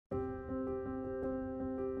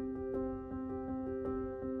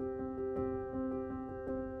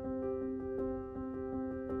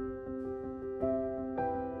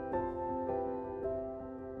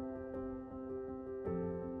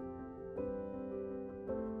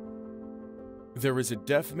There is a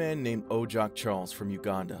deaf man named Ojok Charles from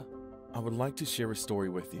Uganda. I would like to share a story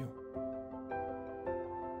with you.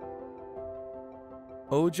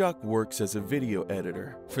 Ojok works as a video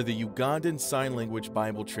editor for the Ugandan Sign Language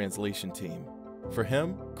Bible translation team. For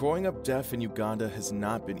him, growing up deaf in Uganda has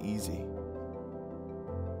not been easy.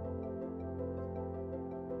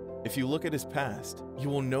 If you look at his past, you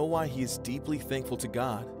will know why he is deeply thankful to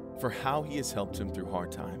God for how he has helped him through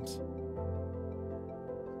hard times.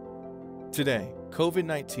 Today,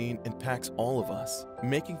 COVID-19 impacts all of us,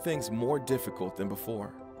 making things more difficult than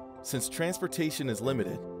before. Since transportation is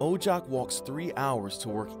limited, Ojok walks 3 hours to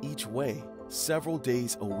work each way, several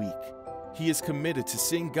days a week. He is committed to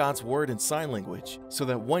seeing God's word in sign language so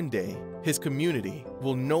that one day his community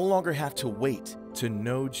will no longer have to wait to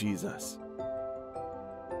know Jesus.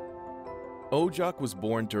 Ojok was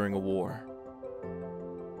born during a war.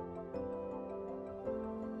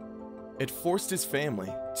 It forced his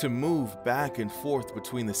family to move back and forth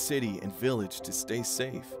between the city and village to stay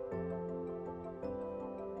safe.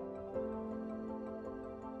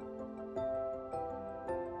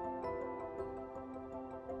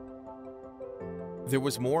 There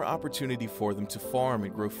was more opportunity for them to farm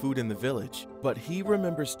and grow food in the village, but he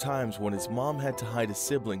remembers times when his mom had to hide his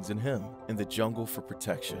siblings and him in the jungle for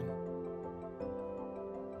protection.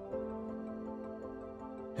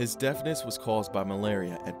 His deafness was caused by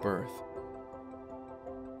malaria at birth.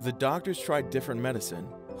 The doctors tried different medicine,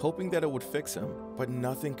 hoping that it would fix him, but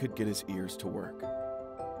nothing could get his ears to work.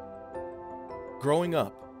 Growing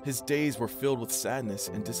up, his days were filled with sadness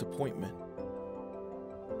and disappointment.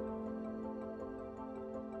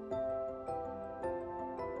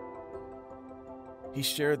 He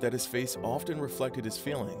shared that his face often reflected his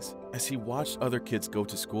feelings as he watched other kids go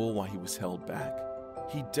to school while he was held back.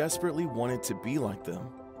 He desperately wanted to be like them.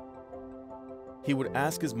 He would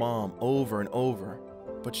ask his mom over and over,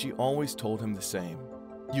 but she always told him the same.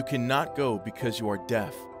 You cannot go because you are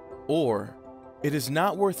deaf, or it is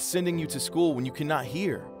not worth sending you to school when you cannot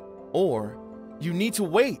hear, or you need to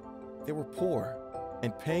wait. They were poor,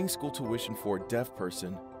 and paying school tuition for a deaf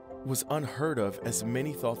person was unheard of, as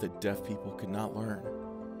many thought that deaf people could not learn.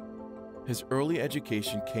 His early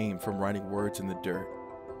education came from writing words in the dirt.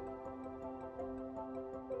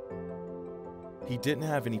 He didn't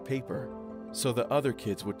have any paper, so the other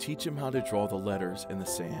kids would teach him how to draw the letters in the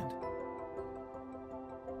sand.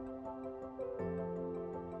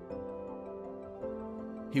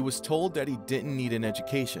 He was told that he didn't need an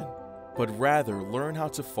education, but rather learn how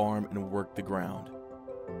to farm and work the ground.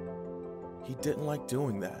 He didn't like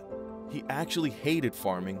doing that. He actually hated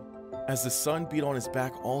farming, as the sun beat on his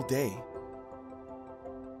back all day.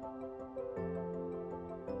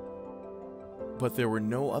 But there were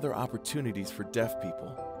no other opportunities for deaf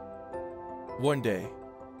people. One day,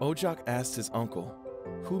 Ojok asked his uncle,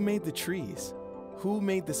 "Who made the trees? Who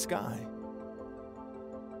made the sky?"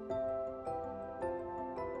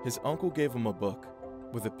 His uncle gave him a book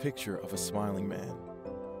with a picture of a smiling man.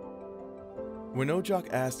 When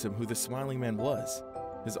Ojok asked him who the smiling man was,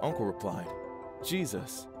 his uncle replied,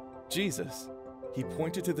 "Jesus, Jesus." He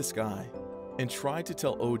pointed to the sky and tried to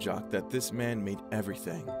tell Ojok that this man made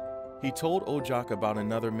everything. He told Ojok about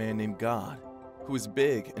another man named God, who is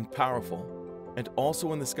big and powerful, and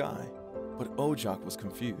also in the sky, but Ojok was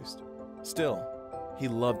confused. Still, he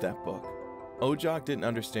loved that book. Ojok didn't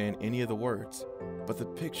understand any of the words, but the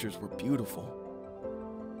pictures were beautiful.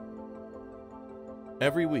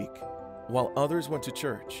 Every week, while others went to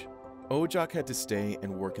church, Ojok had to stay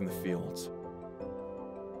and work in the fields.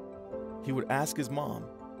 He would ask his mom,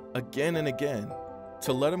 again and again,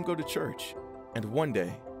 to let him go to church, and one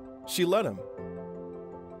day, she let him.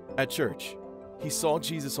 At church, he saw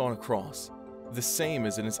Jesus on a cross, the same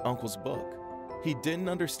as in his uncle's book. He didn't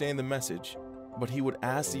understand the message, but he would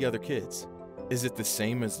ask the other kids, "Is it the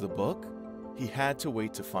same as the book?" He had to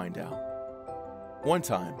wait to find out. One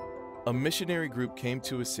time, a missionary group came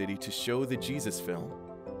to his city to show the Jesus film.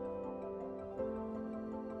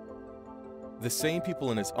 The same people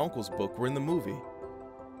in his uncle's book were in the movie.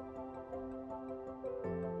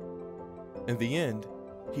 In the end,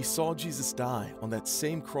 he saw Jesus die on that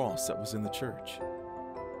same cross that was in the church.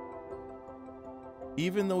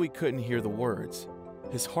 Even though he couldn't hear the words,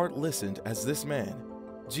 his heart listened as this man,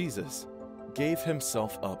 Jesus, gave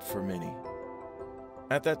himself up for many.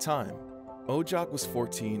 At that time, Ojok was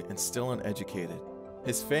 14 and still uneducated.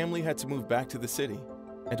 His family had to move back to the city,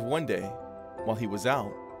 and one day, while he was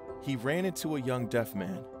out, he ran into a young deaf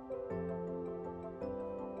man.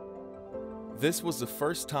 This was the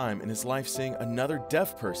first time in his life seeing another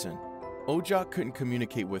deaf person. Ojok couldn't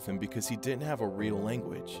communicate with him because he didn't have a real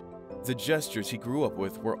language. The gestures he grew up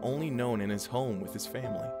with were only known in his home with his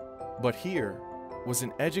family. But here, was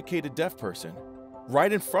an educated deaf person.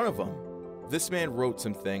 Right in front of him, this man wrote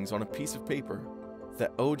some things on a piece of paper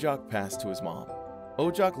that Ojok passed to his mom.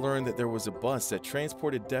 Ojok learned that there was a bus that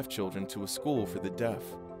transported deaf children to a school for the deaf.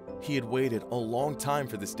 He had waited a long time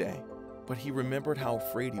for this day, but he remembered how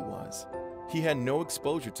afraid he was. He had no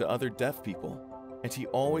exposure to other deaf people, and he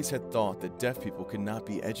always had thought that deaf people could not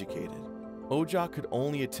be educated. Ojok could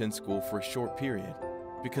only attend school for a short period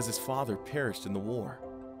because his father perished in the war,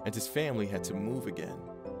 and his family had to move again.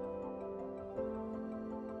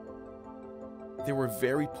 They were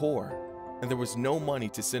very poor, and there was no money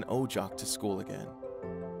to send Ojok to school again.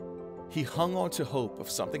 He hung on to hope of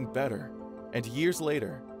something better, and years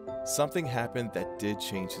later, something happened that did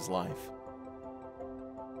change his life.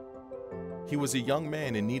 He was a young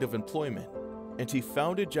man in need of employment, and he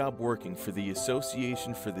found a job working for the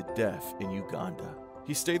Association for the Deaf in Uganda.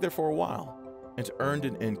 He stayed there for a while and earned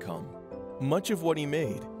an income. Much of what he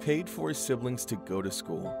made paid for his siblings to go to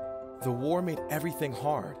school. The war made everything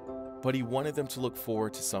hard, but he wanted them to look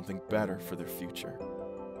forward to something better for their future.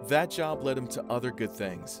 That job led him to other good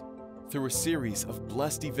things. Through a series of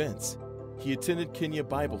blessed events, he attended Kenya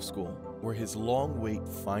Bible School, where his long wait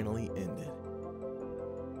finally ended.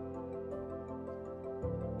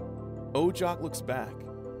 Ojok looks back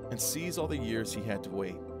and sees all the years he had to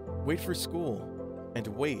wait for school, and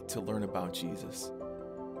wait to learn about Jesus.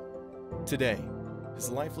 Today, his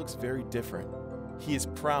life looks very different. He is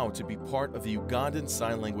proud to be part of the Ugandan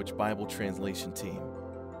Sign Language Bible translation team.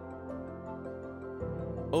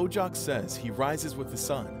 Ojok says he rises with the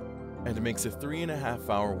sun and makes a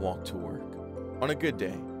 3.5-hour walk to work. On a good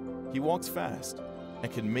day, he walks fast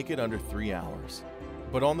and can make it under 3 hours.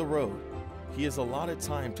 But on the road, he has a lot of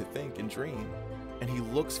time to think and dream, and he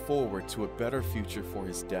looks forward to a better future for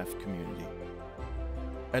his deaf community.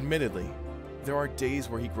 Admittedly, there are days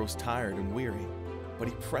where he grows tired and weary, but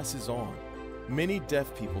he presses on. Many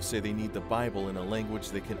deaf people say they need the Bible in a language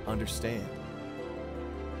they can understand.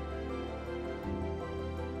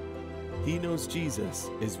 He knows Jesus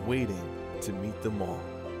is waiting to meet them all.